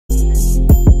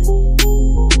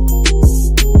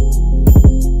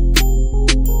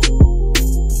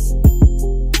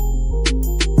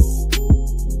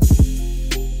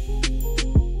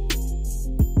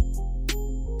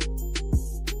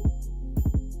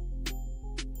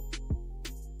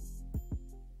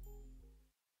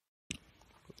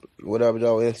What up,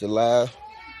 though? It's the live.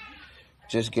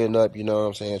 Just getting up, you know what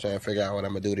I'm saying? Trying to figure out what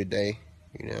I'm going to do today.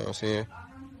 You know what I'm saying?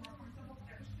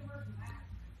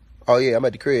 Oh, yeah, I'm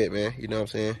at the crib, man. You know what I'm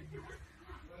saying?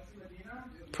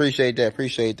 Appreciate that.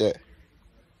 Appreciate that.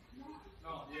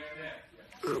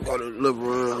 Go to the living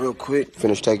room real quick.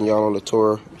 Finish taking y'all on the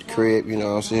tour of the crib, you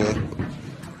know what I'm saying?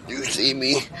 You see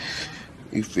me.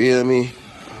 You feel me?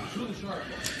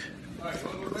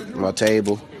 My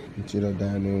table. See that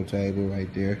dining room table right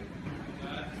there.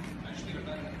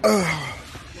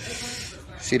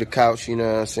 See the couch, you know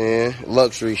what I'm saying?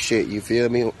 Luxury shit, you feel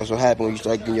me? That's what happens when you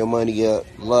start getting your money up.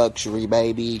 Luxury,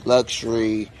 baby.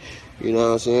 Luxury. You know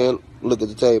what I'm saying? Look at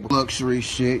the table. Luxury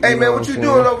shit. Hey, man, what you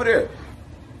doing over there?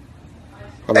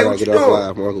 Hey, what you doing?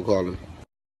 Live. My uncle calling.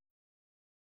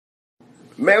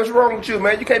 Man, what's wrong with you,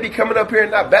 man? You can't be coming up here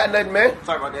and not bat nothing, man.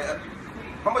 Sorry about that.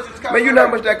 How much is this couch? Man, you know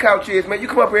how much that couch is, man. You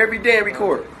come up here every day and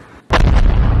record.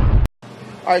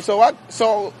 All right,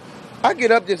 so I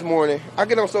get up this morning. I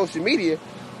get on social media,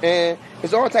 and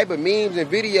there's all type of memes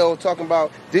and videos talking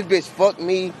about this bitch fucked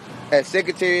me at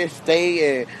Secretary of State,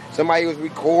 and somebody was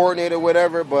recording it or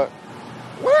whatever. But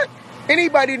what?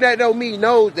 Anybody that know me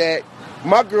knows that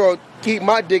my girl keep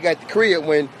my dick at the crib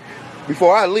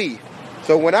before I leave.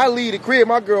 So when I leave the crib,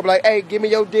 my girl be like, "Hey, give me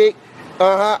your dick."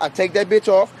 I take that bitch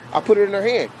off. I put it in her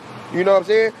hand. You know what I'm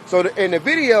saying? So in the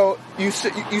video, you see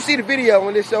the video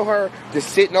when they show her just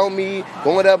sitting on me,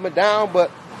 going up and down,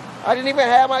 but I didn't even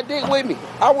have my dick with me.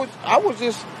 I was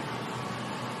just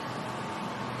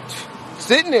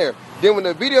sitting there. Then when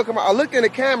the video come out, I look in the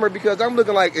camera because I'm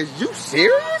looking like, is you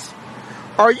serious?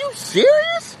 Are you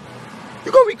serious?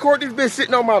 You gonna record this bitch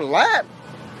sitting on my lap?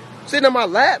 Sitting on my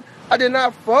lap? I did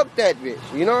not fuck that bitch.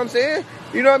 You know what I'm saying?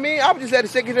 You know what I mean? I was just at the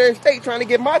Secretary of State trying to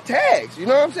get my tags. You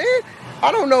know what I'm saying?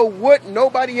 I don't know what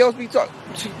nobody else be talking.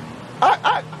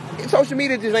 Social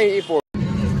media just ain't it for.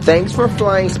 Thanks for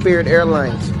flying Spirit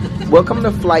Airlines. Welcome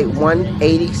to Flight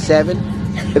 187.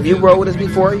 If you rode with us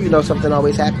before, you know something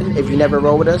always happens. If you never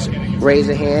rode with us, raise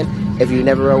a hand. If you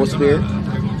never rode with Spirit,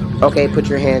 okay, put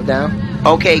your hand down.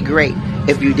 Okay, great.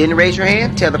 If you didn't raise your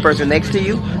hand, tell the person next to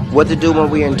you what to do when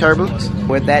we're in turbulence.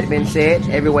 With that being said,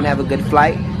 everyone have a good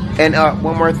flight. And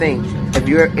one more thing. If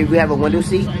you have a window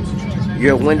seat,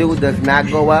 your window does not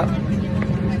go up.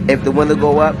 If the window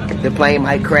go up, the plane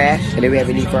might crash. And if you have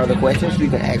any further questions, you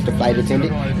can ask the flight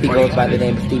attendant. He goes by the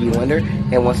name of Stevie Wonder.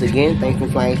 And once again, thanks for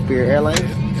flying Spirit Airlines.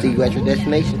 See you at your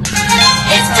destination.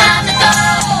 It's time to go!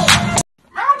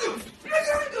 I don't give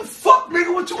a fuck,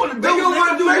 nigga, what you wanna do? Nigga, you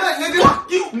wanna do what, nigga?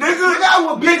 Fuck you, nigga. Nigga, I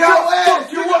will beat your ass.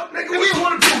 Fuck you up, nigga. What you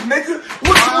wanna do, nigga?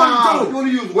 What you wanna do? You wanna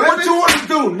use weapons? What you wanna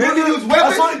do, nigga? You wanna use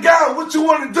weapons? I swear to God, what you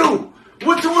wanna do?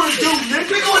 What you wanna do,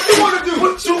 nigga? Nigga, what you wanna do?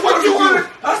 What you wanna do?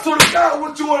 I swear to God,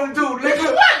 what you wanna do,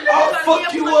 nigga? I'll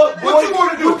fuck you up, boy. What you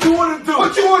wanna do? What you wanna do?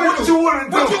 What you wanna What do? you wanna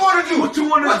do? What you wanna do? What you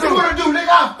wanna What do? you wanna do, nigga?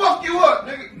 I'll fuck you up,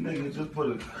 nigga. Nigga, just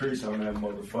put a crease on that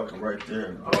motherfucker right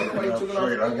there. why you took it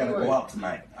off? I gotta go out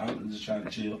tonight. I'm just trying to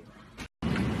chill.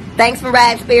 Thanks for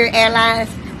riding Spirit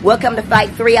Airlines. Welcome to Flight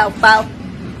 304.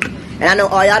 And I know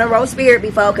all y'all done rode Spirit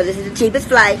before because this is the cheapest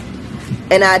flight.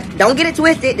 And don't get it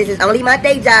twisted. This is only my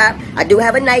day job. I do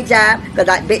have a night job because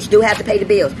I bitch do have to pay the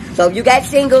bills. So if you got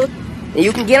singles,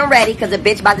 you can get them ready because the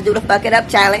bitch about to do the fuck it up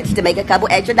challenge to make a couple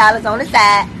extra dollars on the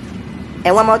side.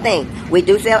 And one more thing. We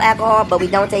do sell alcohol, but we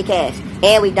don't take cash.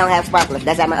 And we don't have sparklers.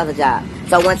 That's at my other job.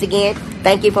 So once again,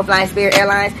 thank you for flying Spirit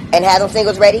Airlines. And have them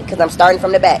singles ready because I'm starting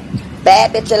from the back.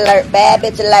 Bad bitch alert. Bad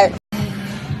bitch alert.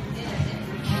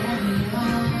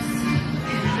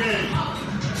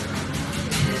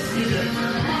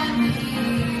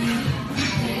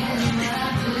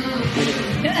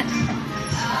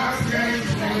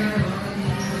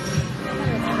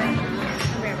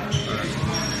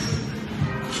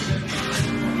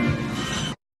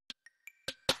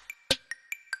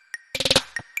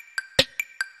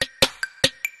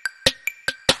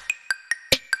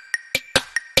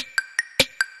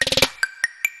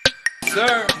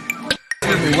 Sir.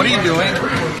 Excuse me, what are you doing?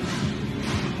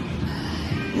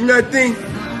 Nothing.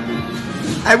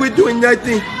 I was doing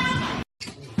nothing.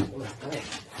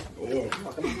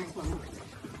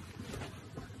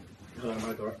 I'm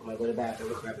gonna go to the bathroom.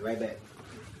 We'll grab it right back.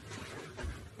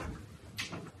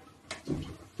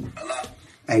 Hello?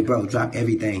 Hey, bro, drop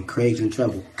everything. Craig's in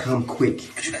trouble. Come quick.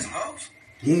 But you got some hoes?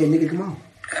 Yeah, nigga, come on.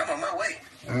 I'm on my way.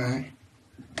 All right.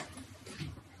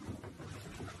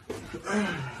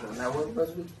 Now, what are we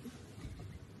supposed to do?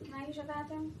 Can I use your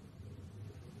bathroom?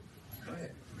 Go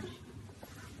ahead.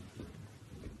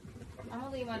 I'm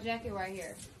gonna leave my jacket right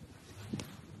here.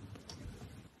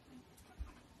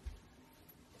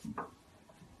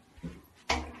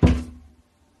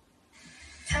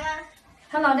 Hello?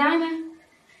 Hello, Diamond.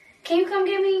 Can you come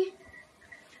get me?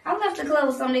 I left the club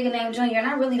with some nigga named Junior, and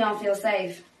I really don't feel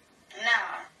safe. No,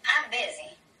 I'm busy.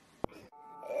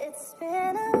 It's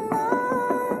been a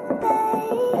long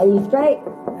day. Are you straight?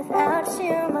 Without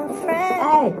you, my friend.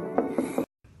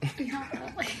 Hey.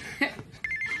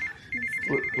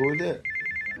 Who is that?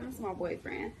 That's my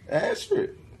boyfriend. Answer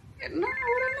it. No, what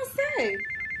am I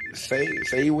say?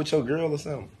 Say you with your girl or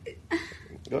something.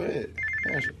 Go ahead.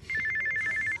 Answer it.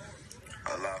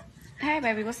 Hello. Hey,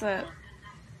 baby, what's up?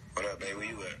 What up, babe? Where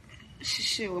you at?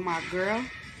 Shit with my girl.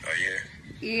 Oh, yeah?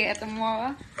 Yeah, at the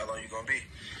mall. How long you gonna be?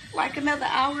 Like another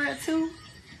hour or two.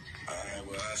 Alright,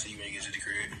 well, I'll see you when you get to the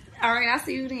crib. All right, I'll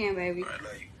see you then, baby. Alright,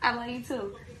 love you. I love you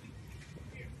too.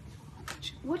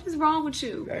 What is wrong with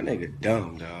you? That nigga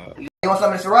dumb, dog. You want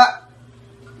some of this Ciroc?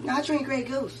 No, I drink Grey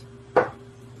Goose.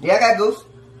 Yeah, I got Goose.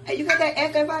 Hey, you got that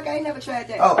Aston vodka? I ain't never tried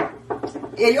that. Oh.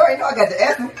 Yeah, you already know I got the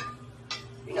Aston.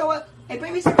 You know what? Hey,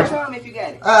 bring me some Patron if you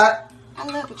got it. Alright. I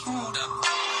love Patron.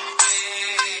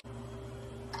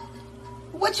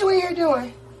 What you in here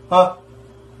doing? Huh?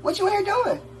 What you in here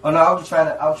doing? Oh no, I was trying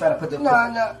to put the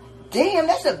No. Damn,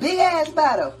 that's a big ass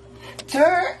bottle.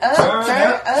 Turn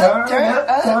up.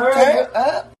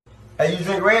 Hey, you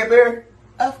drink red berry?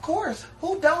 Of course.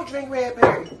 Who don't drink red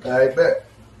berry? I bet.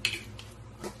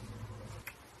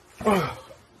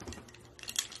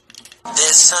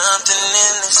 There's something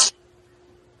in this.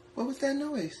 What was that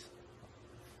noise?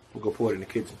 We'll go pour it in the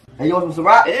kitchen. Hey, you want some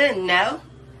Ciroc? No.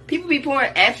 People be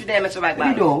pouring Amsterdam and Ciroc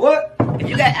bottles. You doing what? If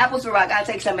you got apple Ciroc, I'll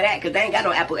take some of that, because they ain't got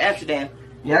no apple Amsterdam.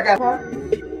 Yeah, I got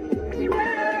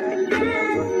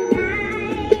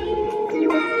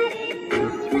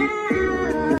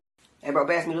Hey, bro,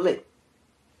 pass me the lick.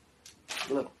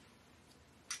 Look.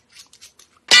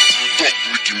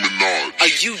 Are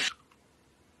you?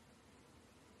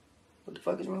 What the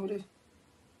fuck is wrong with this?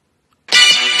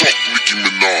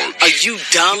 Are you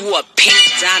dumb? You a pink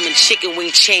diamond chicken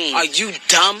wing chain. Are you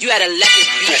dumb? You had a leopard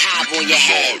beehive on your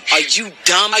head. Are you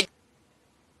dumb? Where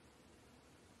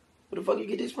the fuck you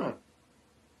get this from?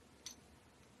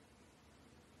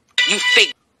 You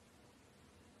fake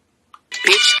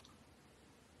bitch.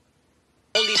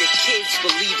 Only the kids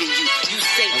believe in you. You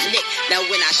say Nick. Now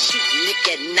when I shoot Nick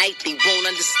at night, they won't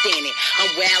understand it. I'm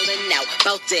wildin' out,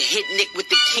 about to hit Nick with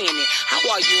the cannon. How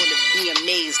are you on the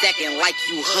BMAs acting like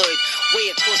you hood? Way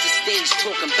across the stage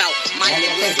talking about my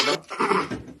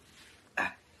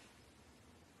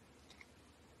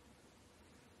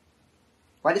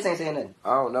Why this ain't saying nothing?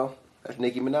 I don't know. That's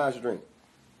Nicki Minaj's drink.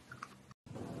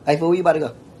 Hey, fool, where you about to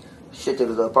go? Shit, there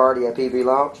was a party at PB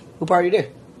Lounge. Who party there?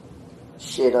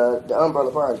 Shit, the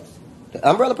umbrella party. The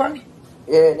umbrella party?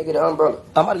 Yeah, nigga, the umbrella.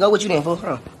 I'm about to go with you then, fool.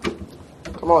 Hold on.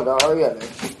 Come on, dog. Hurry up, man.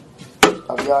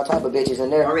 I'll be all type of bitches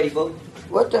in there. Already, fool.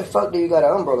 What the fuck do you got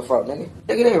an umbrella for, nigga?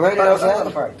 Nigga, they right outside.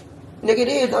 Umbrella party. Nigga, it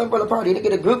is the umbrella party. Nigga,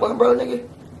 the group umbrella, nigga.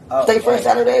 Oh, Stay Fresh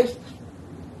Saturdays.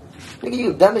 Nigga,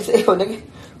 you dumb as hell, nigga.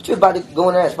 What you about to go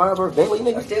in there and sponsor a Bentley,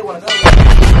 nigga? I still want to go.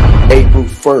 April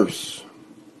 1st.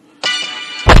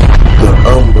 The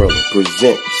Umbrella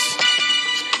presents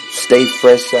Stay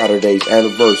Fresh Saturdays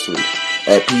anniversary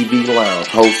at PV Lounge,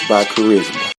 hosted by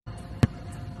Charisma.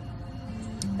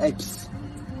 Hey, psst.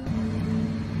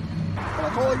 Can I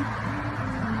call you?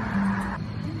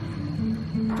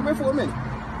 Come here for a minute.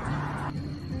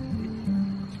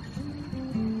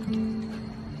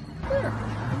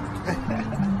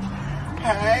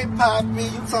 Hey, Poppy,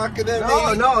 you talking to me?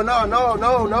 No.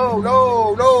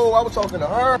 I was talking to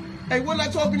her. Hey, wasn't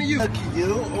I talking to you? Look at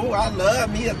you. Oh, I love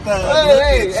me a thug.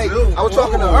 Hey, I was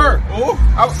talking to her.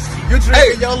 You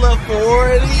drinking your little 40?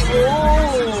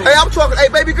 Ooh. Hey, I'm talking. Hey,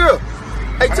 baby girl.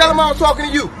 Hey, tell him I was talking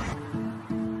to you.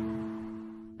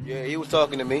 Yeah, he was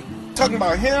talking to me. Talking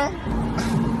about him?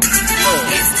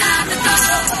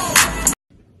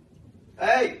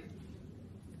 Hey,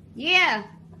 Yeah.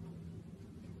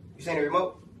 you seen the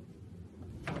remote?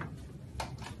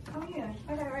 Oh, yeah.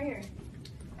 I got it right here.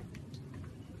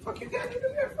 Fuck you got to do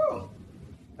that for?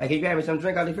 Hey, can you grab me some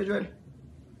drink out of the refrigerator?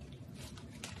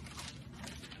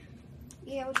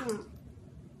 Yeah, what you want?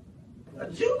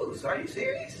 A juice. Are you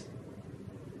serious?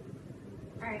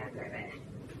 All right, I'll be right back.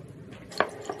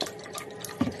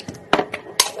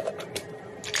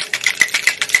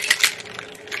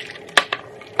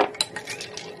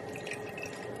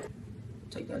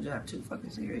 Take that job too fucking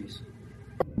serious.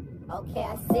 Okay,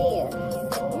 I see it.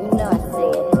 You know I see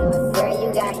it. Girl,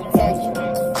 you got potential.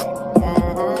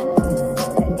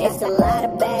 It's a lot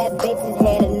of bad bitches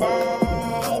here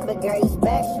tonight, but girl, you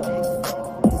special.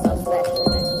 So special.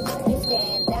 You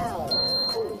stand out.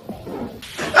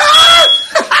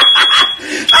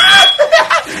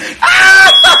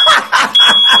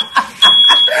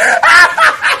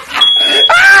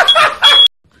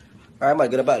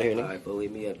 get up out of here, nigga. Alright, fool,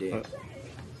 hit me up there.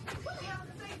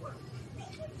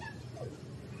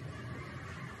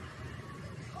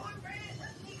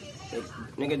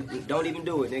 Nigga, don't even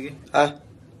do it, nigga. Huh?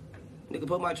 Nigga,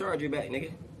 put my charger back,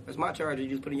 nigga. That's my charger you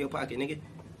just put in your pocket, nigga.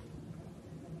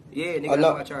 Yeah, nigga, Oh,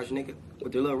 no. that's my charger, nigga.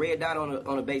 With the little red dot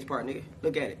on the base part, nigga.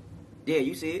 Look at it. Yeah,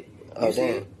 you see it. You see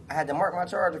damn. it. I had to mark my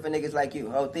charger for niggas like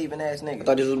you, old thieving ass nigga. I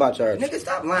thought this was my charge. Nigga,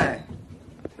 stop lying.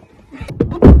 I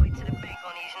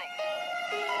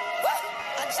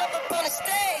jump up on the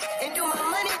stage and do my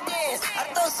money dance. I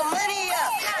throw some money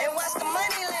up and watch the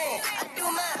money land. I do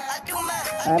my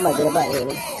I might get up out of here,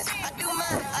 nigga. dance. I do my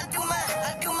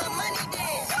money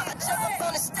dance. I jump up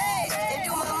on the stage and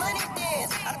do my money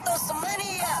dance. I throw some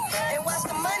money up and watch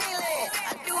the money land.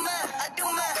 I do my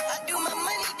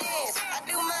money dance. I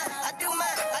do my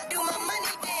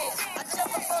money dance. I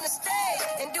jump up on the stage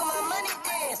and do my money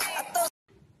dance. I throw.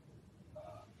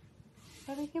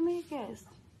 Baby, give me a kiss.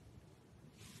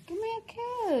 Give me a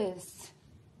kiss.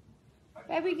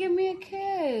 Baby, give me a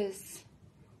kiss.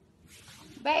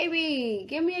 Baby,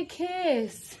 give me a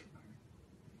kiss.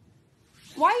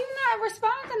 Why you not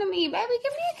responding to me? Baby,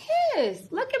 give me a kiss.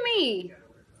 Look at me.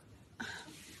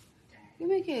 Give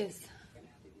me a kiss.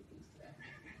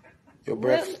 Your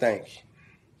breath stink.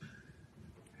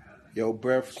 Your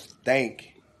breath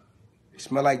stink. It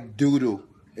smell like doo-doo.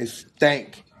 It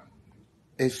stank.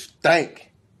 It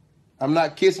stank. I'm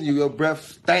not kissing you. Your breath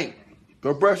stink.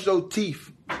 Go brush your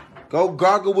teeth. Go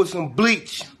gargle with some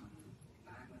bleach.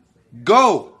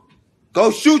 Go.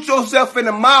 Go shoot yourself in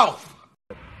the mouth.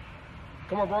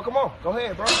 Come on, bro. Come on. Go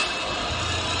ahead, bro.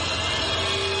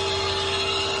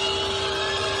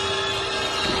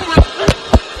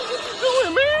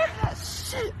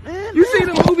 Shit, man. You see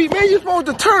the movie, man? You supposed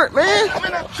to turn, man. I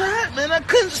mean, I tried, man. I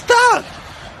couldn't stop.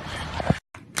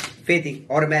 50,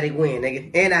 automatic win,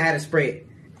 nigga. And I had a spread.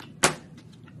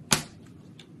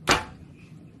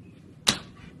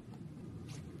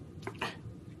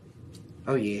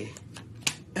 Oh, yeah.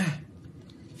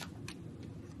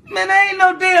 Man, there ain't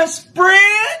no damn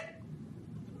spread.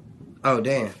 Oh,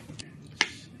 damn.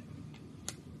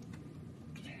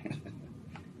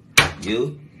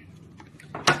 You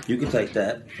can take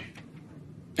that.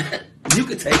 You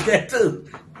can take that too.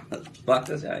 Fuck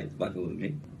this, y'all ain't fucking with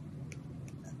me.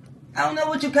 I don't know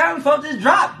what you counting for. Just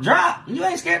drop. You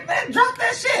ain't scared, man. Drop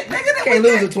that shit, nigga. Can't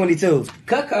lose a 22.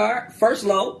 Cut card, first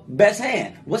low, best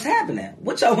hand. What's happening?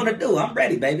 What y'all want to do? I'm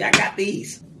ready, baby. I got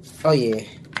these. Oh, yeah.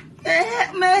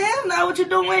 Man, hell no. What you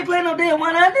doing? We ain't playing no damn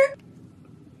 100.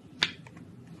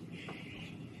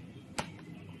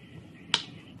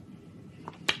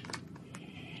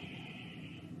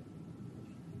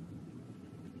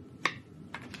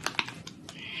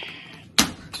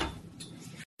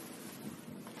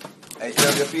 Hey,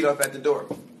 shove your feet up at the door.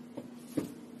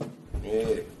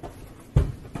 Yeah.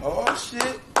 Oh,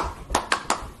 shit.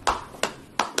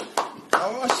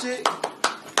 Oh, shit.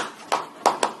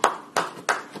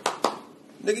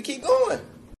 Nigga, keep going.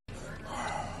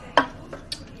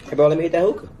 Hey, bro, let me hit that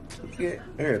hookah. Yeah,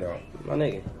 here it all. My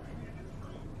nigga.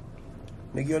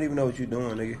 Nigga, you don't even know what you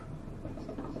doing, nigga.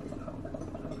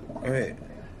 Go ahead.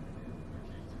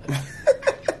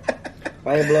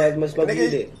 Why ain't blow as much smoke as you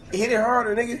did? Hit it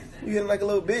harder, nigga. You hit it like a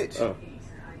little bitch. Oh.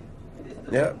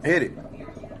 Yep, hit it.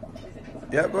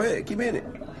 Yep, go ahead. Keep hitting it.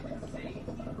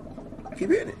 Keep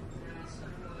hitting it.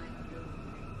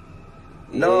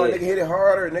 No, Yeah. nigga, hit it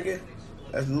harder, nigga.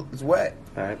 It's whack.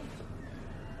 All right.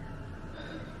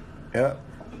 Yep.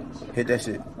 Hit that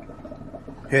shit.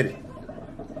 Hit it.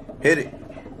 Hit it.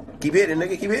 Keep hitting it,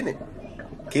 nigga. Keep hitting it.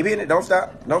 Keep hitting it. Don't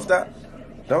stop. Don't stop.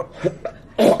 Don't.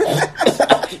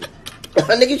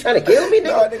 Nigga, you trying to kill me, nigga?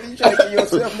 No, nigga, you trying to kill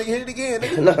yourself, nigga. Hit it again,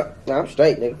 nigga. No, I'm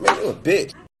straight, nigga. Man, you a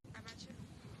bitch.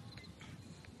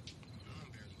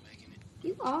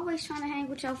 You always trying to hang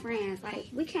with your friends. Like,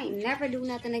 we can't never do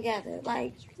nothing together.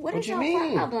 Like, what is you your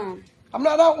mean? problem? I'm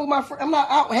not out with my I'm not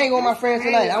out hanging with my friends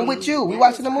tonight. I'm with you. We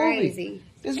watching the movie. Crazy.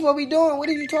 This is what we doing. What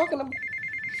are you talking about?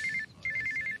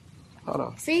 Hold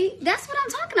on. See, that's what I'm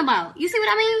talking about. You see what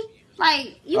I mean?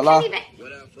 Like, you Hello? can't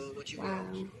even. Wow.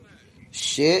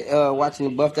 Shit, watching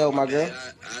the buffed out with my girl.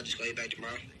 I'll just call you back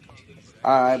tomorrow.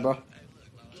 All right, bro.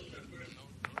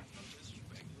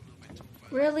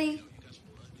 Really?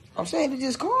 I'm saying to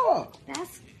just call.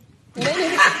 That's. No,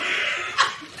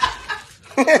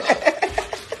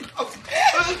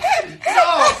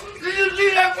 did you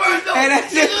see that first? Hey,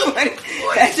 that's just funny.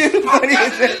 That's just funny.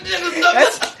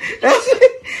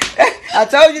 I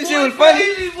told you shit was funny.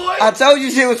 I told you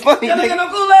shit was funny. Y'all get no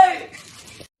Kool-Aid.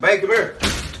 Babe, come here.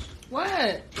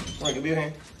 What? Come on, give me your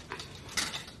hand.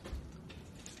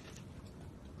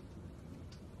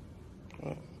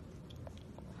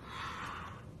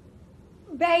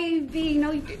 baby.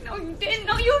 No, you didn't. No, you didn't.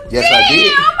 No, you didn't. Yes, I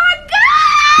did. Oh my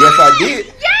God. Yes, I did.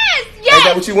 Yes. Ain't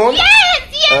that what you wanted? Yes.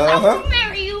 I Uh-huh. will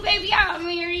marry you, baby. I'll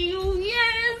marry you.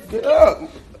 Yes. Get up.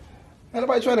 Ain't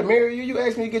nobody trying to marry you. You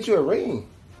asked me to get you a ring.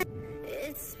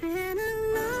 It's been a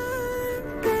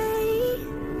long day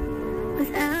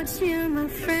without you, my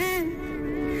friend.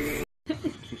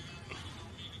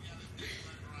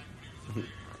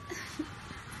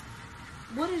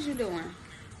 What is you doing?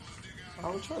 I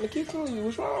was trying to kiss on you.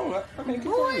 What's wrong? I mean, kiss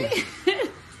on Boy. you.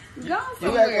 Go You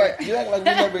somewhere. act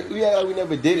like we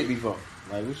never did it before.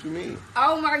 Like, what you mean?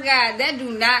 Oh my God, that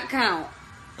do not count.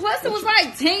 Plus, it was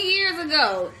like 10 years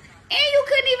ago. And you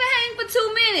couldn't even hang for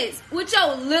 2 minutes with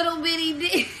your little bitty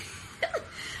dick.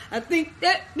 I think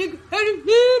that nigga had a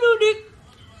little dick.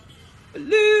 A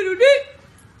little dick.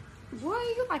 Boy,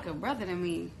 you like a brother to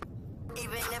me.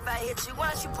 Even if I hit you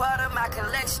once, you part of my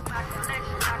collection.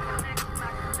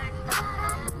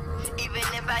 Even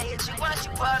if I hit you once,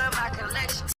 you part of my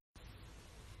collection.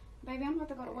 Baby, I'm about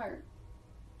to go to work.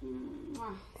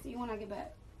 See you when I get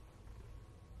back.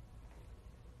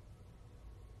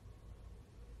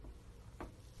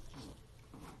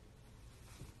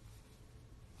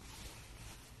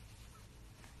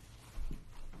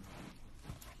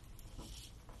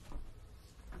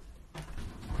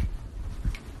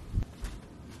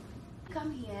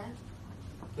 Come here.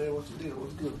 Hey, what's the deal?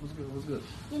 What's good? What's good?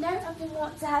 You know, I've been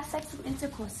wanting to have sexual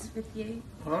intercourse with you.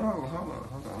 Hold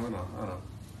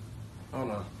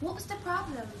on. What was the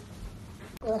problem?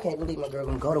 I can't believe my girl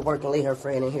gonna go to work and leave her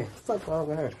friend in here. Fuck wrong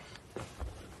with her?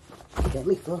 Got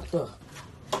me fucked up.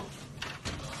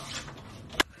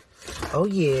 Oh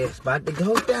yeah, it's about to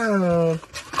go down.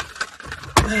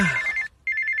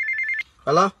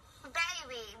 Hello?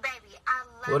 Baby, I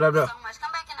love What up, you though? so much.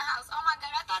 Come back in the house. Oh my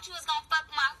God, I thought you was gonna fuck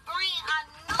my friend. I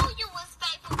knew you was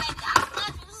faithful, baby. I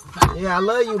love you so much. Yeah, I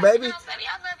love you, baby. House, baby.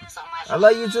 I love you so much. I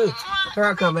love you too. Here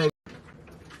I come, baby.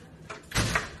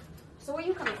 So where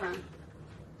you coming from?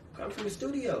 Coming from the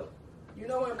studio. You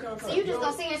know where I'm coming from. So you just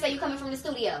gonna sit here and say you coming from the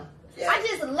studio? Yeah. I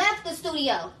just left the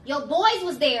studio. Your boys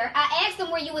was there. I asked them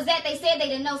where you was at. They said they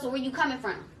didn't know. So where you coming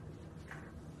from?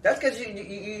 That's because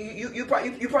you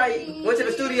probably went to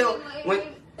the studio when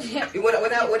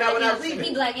I was leaving.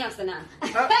 He black youngster now.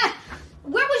 Huh?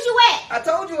 Where was you at? I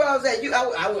told you where I was at.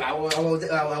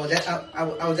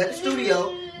 I was at the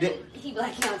studio. He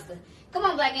black youngster. Come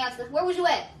on, black youngster. Where was you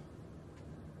at?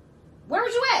 Where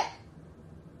was you at?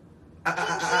 I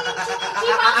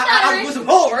was with some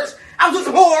whores.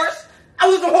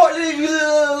 You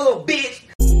little bitch.